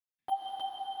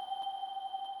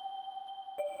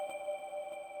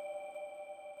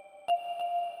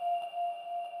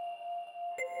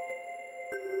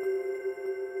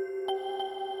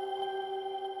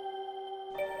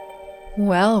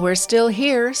Well, we're still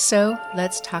here, so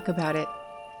let's talk about it.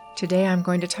 Today I'm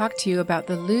going to talk to you about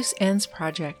the Loose Ends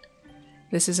Project.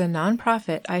 This is a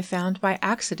nonprofit I found by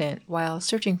accident while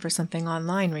searching for something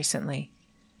online recently.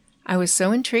 I was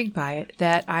so intrigued by it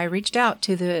that I reached out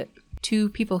to the two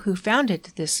people who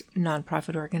founded this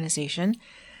nonprofit organization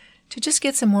to just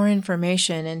get some more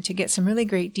information and to get some really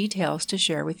great details to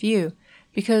share with you,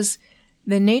 because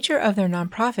the nature of their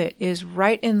nonprofit is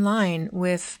right in line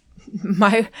with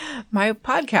my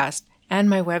podcast and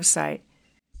my website.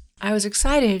 I was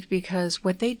excited because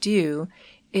what they do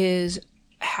is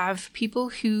have people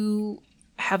who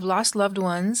have lost loved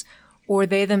ones or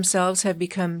they themselves have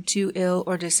become too ill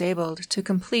or disabled to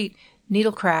complete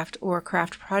needlecraft or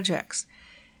craft projects.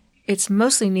 It's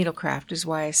mostly needlecraft is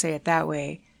why I say it that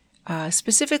way.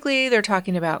 Specifically, they're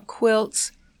talking about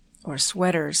quilts or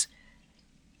sweaters.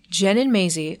 Jen and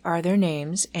Maisie are their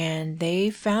names, and they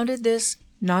founded this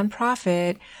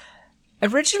nonprofit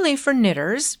originally for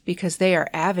knitters because they are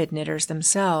avid knitters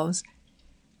themselves,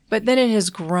 but then it has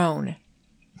grown.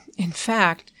 In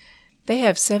fact, they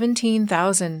have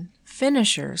 17,000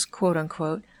 finishers, quote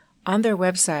unquote, on their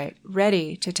website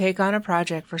ready to take on a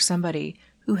project for somebody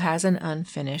who has an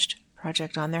unfinished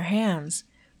project on their hands,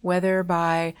 whether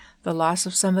by the loss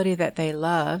of somebody that they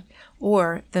love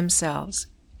or themselves.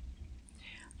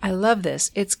 I love this.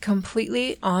 It's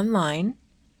completely online.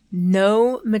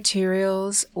 No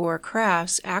materials or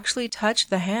crafts actually touch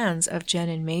the hands of Jen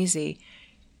and Maisie.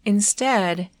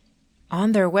 Instead,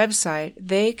 on their website,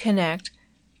 they connect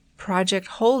project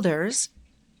holders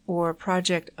or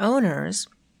project owners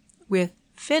with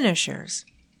finishers.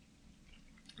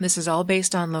 This is all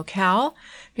based on locale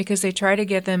because they try to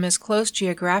get them as close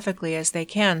geographically as they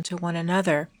can to one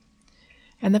another.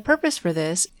 And the purpose for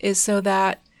this is so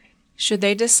that should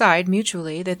they decide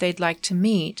mutually that they'd like to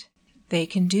meet, they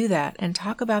can do that and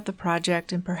talk about the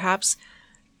project and perhaps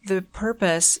the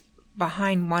purpose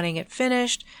behind wanting it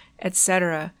finished,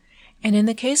 etc. And in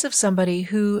the case of somebody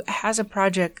who has a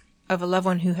project of a loved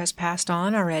one who has passed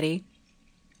on already,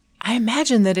 I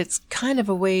imagine that it's kind of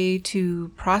a way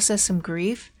to process some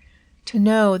grief, to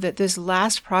know that this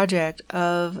last project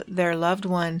of their loved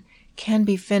one can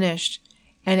be finished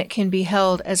and it can be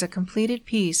held as a completed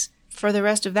piece for the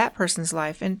rest of that person's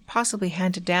life and possibly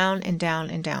handed down and down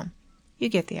and down. You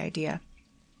get the idea.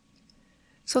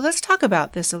 So let's talk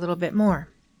about this a little bit more.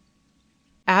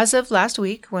 As of last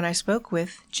week, when I spoke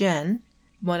with Jen,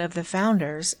 one of the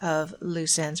founders of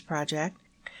Loose Ends Project,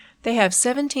 they have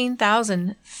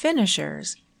 17,000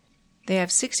 finishers. They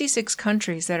have 66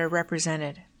 countries that are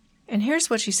represented. And here's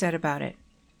what she said about it.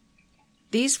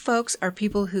 These folks are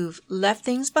people who've left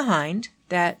things behind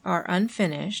that are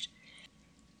unfinished.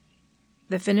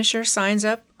 The finisher signs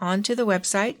up onto the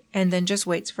website and then just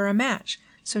waits for a match.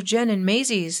 So Jen and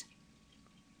Maisie's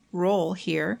role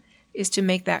here is to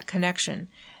make that connection.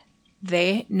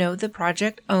 They know the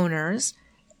project owners,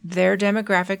 their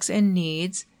demographics and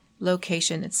needs,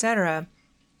 location, etc.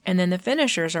 And then the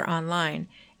finishers are online.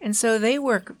 And so they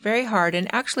work very hard.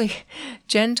 And actually,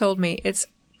 Jen told me it's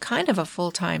kind of a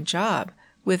full-time job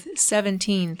with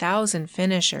 17,000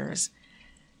 finishers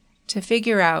to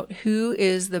figure out who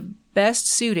is the best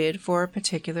suited for a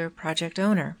particular project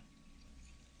owner.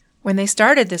 When they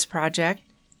started this project,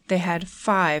 they had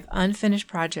 5 unfinished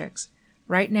projects.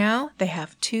 Right now, they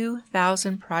have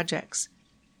 2,000 projects.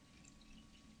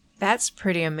 That's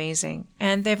pretty amazing,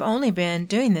 and they've only been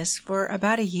doing this for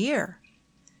about a year.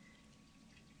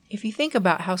 If you think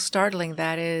about how startling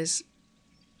that is,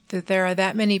 that there are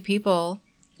that many people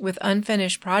with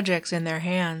unfinished projects in their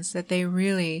hands that they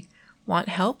really want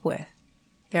help with.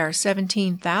 There are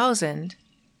 17,000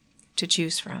 to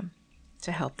choose from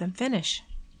to help them finish.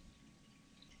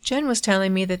 Jen was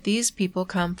telling me that these people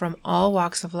come from all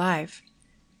walks of life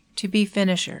to be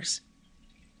finishers.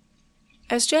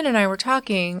 As Jen and I were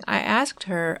talking, I asked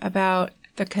her about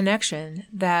the connection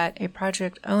that a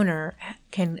project owner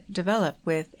can develop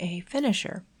with a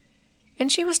finisher. And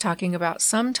she was talking about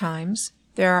sometimes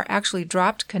there are actually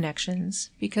dropped connections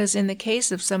because in the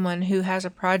case of someone who has a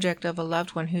project of a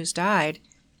loved one who's died,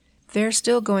 they're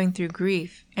still going through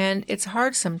grief. And it's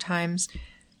hard sometimes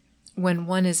when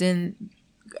one is in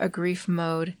a grief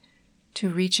mode to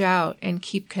reach out and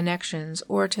keep connections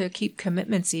or to keep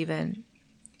commitments even.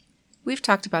 We've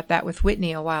talked about that with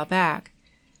Whitney a while back,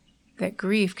 that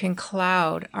grief can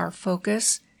cloud our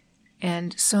focus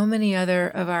and so many other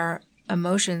of our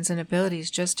emotions and abilities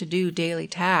just to do daily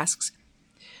tasks.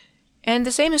 And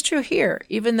the same is true here.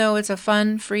 Even though it's a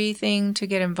fun, free thing to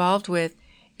get involved with,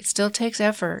 it still takes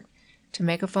effort to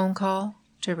make a phone call,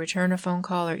 to return a phone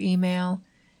call or email,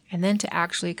 and then to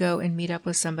actually go and meet up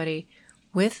with somebody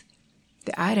with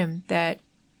the item that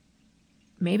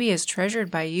maybe is treasured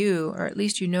by you, or at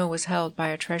least you know was held by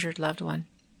a treasured loved one.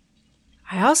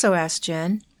 I also asked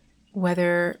Jen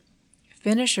whether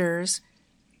finishers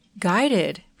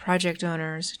guided project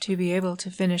owners to be able to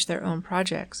finish their own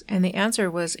projects, and the answer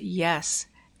was yes,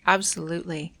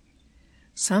 absolutely.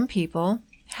 Some people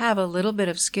have a little bit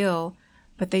of skill,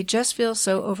 but they just feel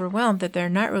so overwhelmed that they're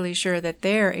not really sure that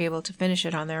they're able to finish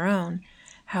it on their own.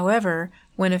 However,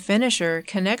 when a finisher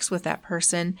connects with that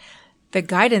person, the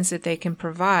guidance that they can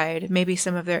provide, maybe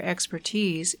some of their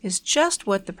expertise, is just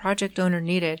what the project owner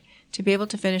needed to be able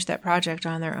to finish that project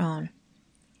on their own.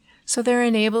 So they're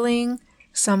enabling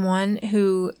someone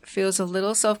who feels a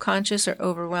little self-conscious or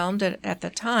overwhelmed at the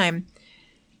time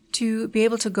to be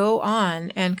able to go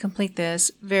on and complete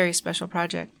this very special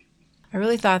project. I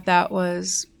really thought that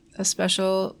was a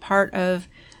special part of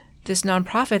this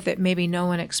nonprofit that maybe no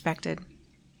one expected.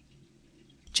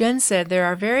 Jen said there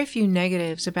are very few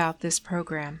negatives about this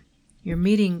program. You're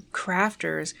meeting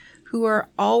crafters who are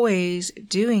always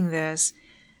doing this,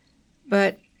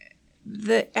 but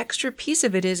the extra piece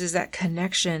of it is that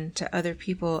connection to other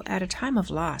people at a time of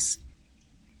loss.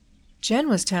 Jen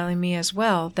was telling me as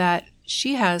well that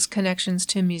she has connections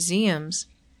to museums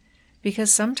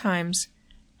because sometimes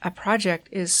a project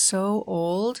is so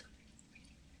old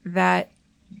that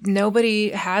nobody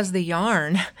has the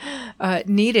yarn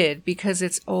needed because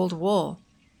it's old wool.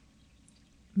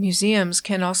 Museums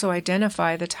can also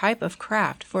identify the type of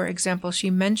craft. For example, she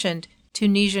mentioned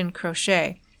Tunisian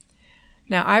crochet.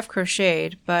 Now, I've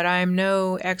crocheted, but I'm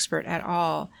no expert at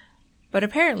all. But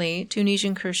apparently,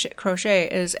 Tunisian crochet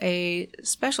is a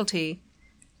specialty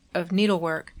of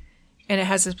needlework, and it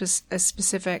has a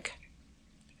specific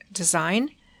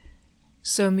design.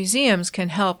 So museums can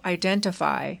help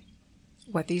identify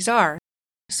what these are.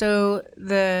 So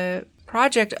the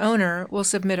project owner will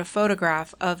submit a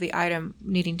photograph of the item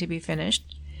needing to be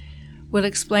finished, will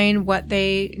explain what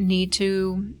they need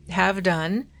to have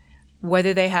done,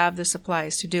 whether they have the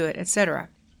supplies to do it, etc.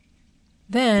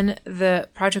 Then the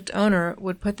project owner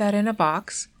would put that in a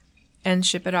box and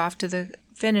ship it off to the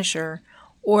finisher,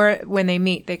 or when they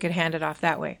meet, they could hand it off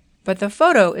that way. But the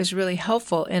photo is really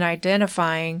helpful in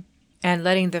identifying and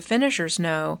letting the finishers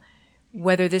know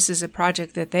whether this is a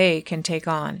project that they can take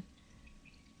on.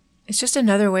 It's just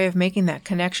another way of making that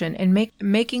connection and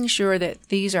making sure that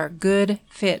these are good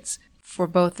fits for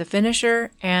both the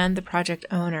finisher and the project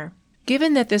owner.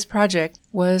 Given that this project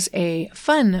was a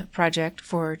fun project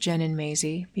for Jen and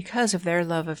Maisie because of their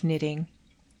love of knitting,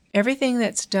 everything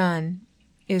that's done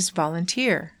is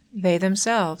volunteer. They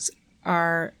themselves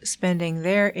are spending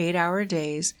their 8-hour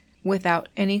days without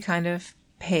any kind of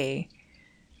pay.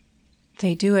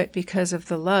 They do it because of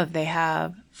the love they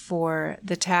have for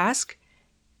the task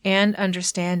and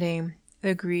understanding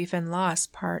the grief and loss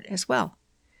part as well.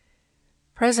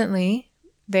 Presently,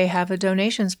 they have a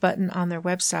donations button on their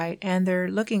website, and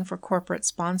they're looking for corporate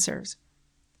sponsors.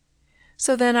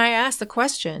 So then I asked the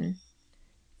question,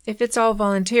 if it's all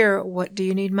volunteer, what do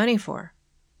you need money for?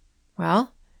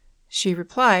 Well, she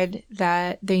replied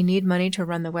that they need money to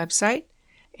run the website,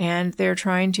 and they're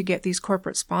trying to get these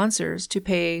corporate sponsors to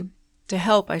pay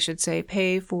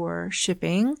for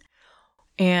shipping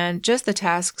and just the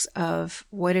tasks of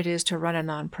what it is to run a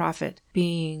nonprofit,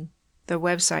 being the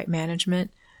website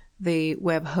management, the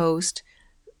web host,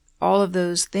 all of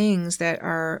those things that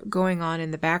are going on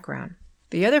in the background.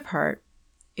 The other part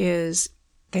is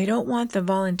they don't want the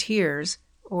volunteers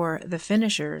or the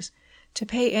finishers to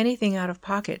pay anything out of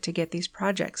pocket to get these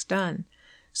projects done.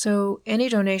 So any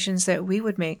donations that we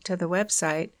would make to the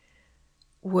website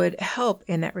would help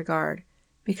in that regard,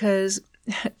 because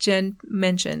Jen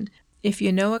mentioned, if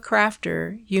you know a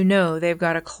crafter, you know they've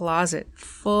got a closet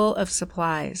full of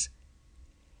supplies.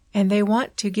 And they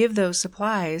want to give those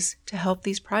supplies to help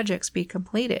these projects be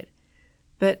completed.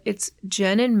 But it's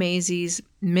Jen and Maisie's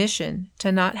mission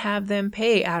to not have them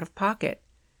pay out of pocket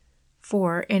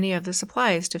for any of the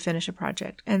supplies to finish a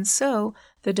project. And so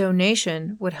the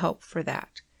donation would help for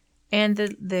that. And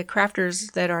the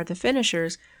crafters that are the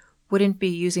finishers wouldn't be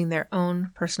using their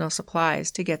own personal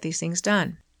supplies to get these things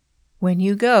done. When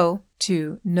you go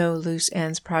to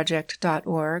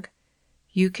nolooseensproject.org,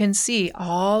 you can see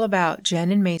all about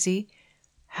Jen and Maisie,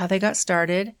 how they got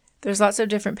started. There's lots of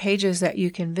different pages that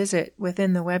you can visit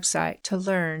within the website to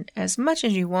learn as much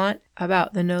as you want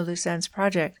about the No Loose Ends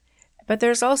Project. But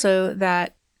there's also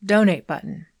that donate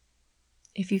button.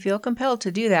 If you feel compelled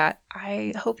to do that,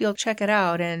 I hope you'll check it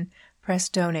out and press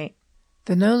donate.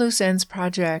 The No Loose Ends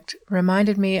Project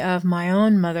reminded me of my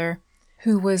own mother,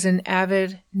 who was an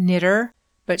avid knitter,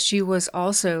 but she was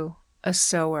also a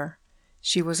sewer.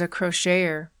 She was a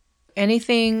crocheter,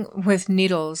 Anything with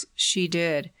needles, she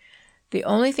did. The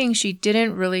only thing she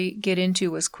didn't really get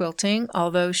into was quilting,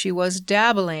 although she was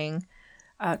dabbling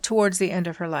towards the end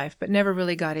of her life, but never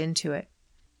really got into it.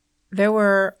 There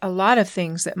were a lot of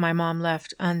things that my mom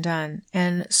left undone,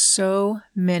 and so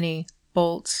many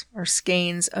bolts or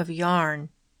skeins of yarn.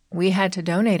 We had to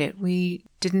donate it. We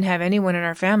didn't have anyone in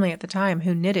our family at the time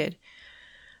who knitted.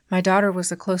 My daughter was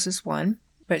the closest one,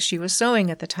 but she was sewing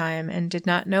at the time and did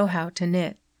not know how to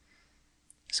knit.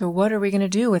 So what are we going to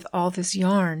do with all this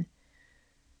yarn?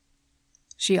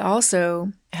 She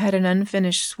also had an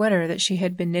unfinished sweater that she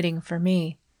had been knitting for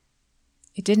me.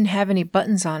 It didn't have any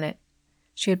buttons on it.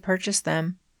 She had purchased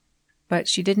them, but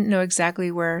she didn't know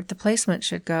exactly where the placement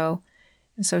should go,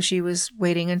 and so she was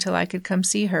waiting until I could come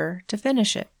see her to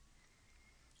finish it.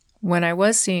 When I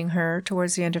was seeing her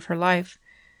towards the end of her life,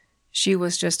 she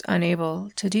was just unable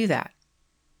to do that.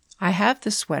 I have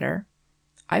the sweater.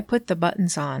 I put the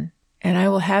buttons on, and I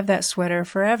will have that sweater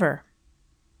forever.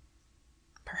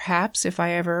 Perhaps if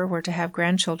I ever were to have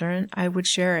grandchildren, I would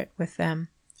share it with them,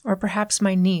 or perhaps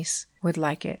my niece would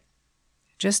like it,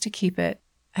 just to keep it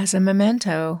as a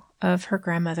memento of her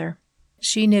grandmother.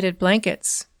 She knitted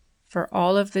blankets for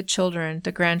all of the children,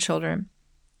 the grandchildren,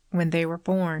 when they were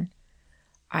born.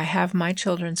 I have my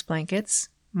children's blankets.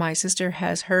 My sister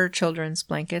has her children's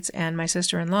blankets, and my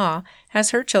sister-in-law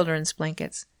has her children's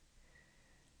blankets.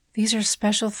 These are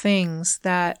special things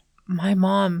that my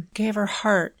mom gave her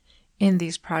heart in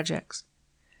these projects.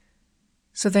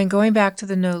 So then going back to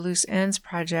the No Loose Ends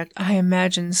project, I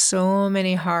imagine so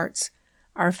many hearts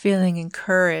are feeling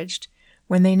encouraged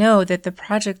when they know that the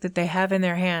project that they have in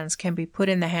their hands can be put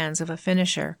in the hands of a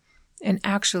finisher and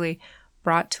actually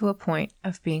brought to a point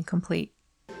of being complete.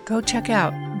 Go check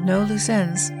out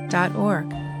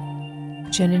nolooseends.org.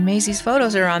 Jen and Maisie's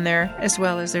photos are on there as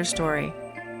well as their story.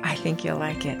 I think you'll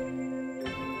like it.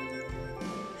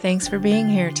 Thanks for being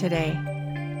here today.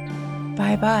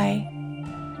 Bye-bye.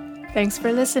 Thanks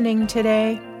for listening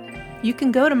today. You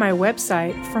can go to my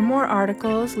website for more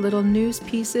articles, little news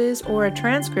pieces, or a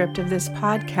transcript of this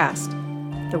podcast.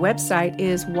 The website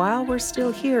is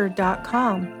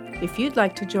whilewe'restillhere.com. If you'd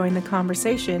like to join the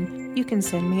conversation, you can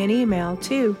send me an email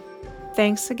too.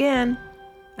 Thanks again,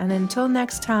 and until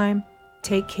next time,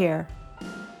 take care.